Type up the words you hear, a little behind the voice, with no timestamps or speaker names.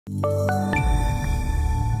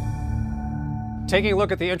Taking a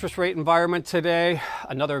look at the interest rate environment today,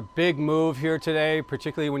 another big move here today,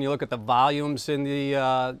 particularly when you look at the volumes in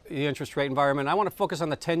the interest rate environment. I want to focus on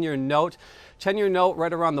the 10-year note. 10-year note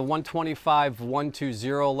right around the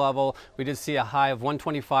 125.120 level. We did see a high of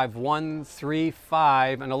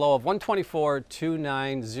 125.135 and a low of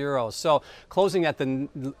 124.290. So closing at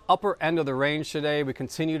the upper end of the range today. We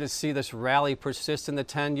continue to see this rally persist in the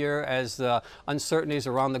 10-year as the uncertainties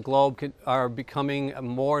around the globe are becoming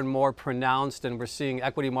more and more pronounced, and we're seeing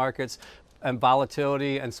equity markets and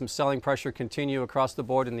volatility and some selling pressure continue across the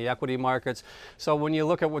board in the equity markets. So when you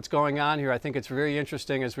look at what's going on here, I think it's very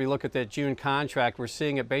interesting as we look at that June contract. We're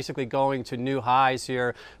seeing it basically going to new highs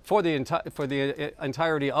here for the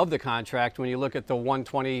entirety of the contract when you look at the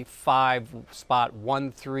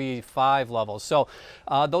 125.135 levels. So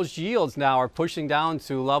those yields now are pushing down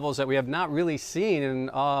to levels that we have not really seen in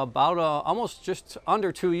about almost just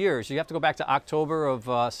under 2 years. You have to go back to October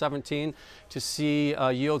of 17 to see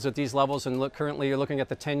yields at these levels. And currently you're looking at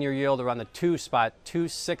the 10-year yield around the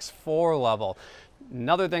 2.264 level.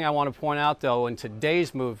 Another thing I want to point out, though, in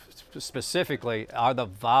today's move specifically are the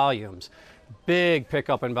volumes. Big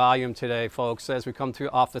pickup in volume today, folks. As we come through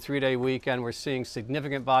off the 3-day weekend, we're seeing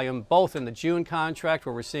significant volume both in the June contract,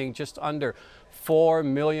 where we're seeing just under 4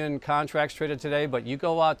 million contracts traded today, but you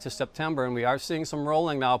go out to September and we are seeing some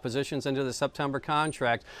rolling now positions into the September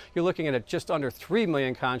contract. You're looking at just under 3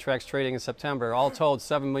 million contracts trading in September. All told,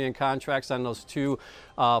 7 million contracts on those two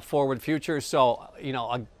forward futures. So, you know,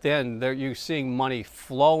 again, you're seeing money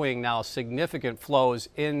flowing now, significant flows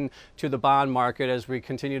into the bond market as we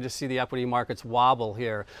continue to see the equity markets wobble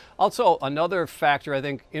here. Also, another factor I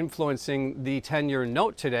think influencing the 10-year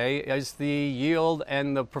note today is the yield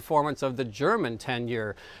and the performance of the German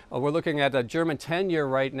 10-year. We're looking at a German 10-year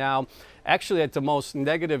right now, actually at the most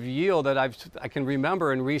negative yield that I can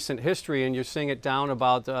remember in recent history, and you're seeing it down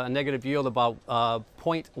about a negative yield about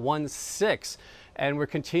 0.16. And we're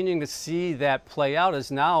continuing to see that play out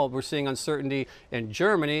as now we're seeing uncertainty in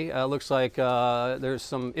Germany. Looks like there's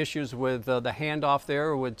some issues with the handoff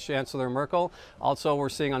there with Chancellor Merkel. Also, we're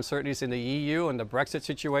seeing uncertainties in the EU and the Brexit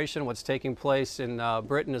situation, what's taking place in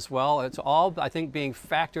Britain as well. It's all, I think, being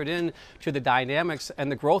factored in to the dynamics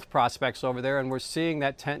and the growth prospects over there. And we're seeing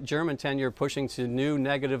that German 10-year pushing to new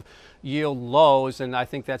negative yield lows. And I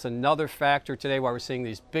think that's another factor today why we're seeing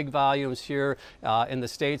these big volumes here in the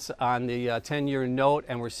States on the 10-year note,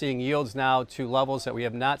 and we're seeing yields now to levels that we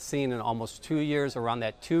have not seen in almost 2 years, around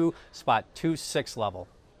that 2.26 level.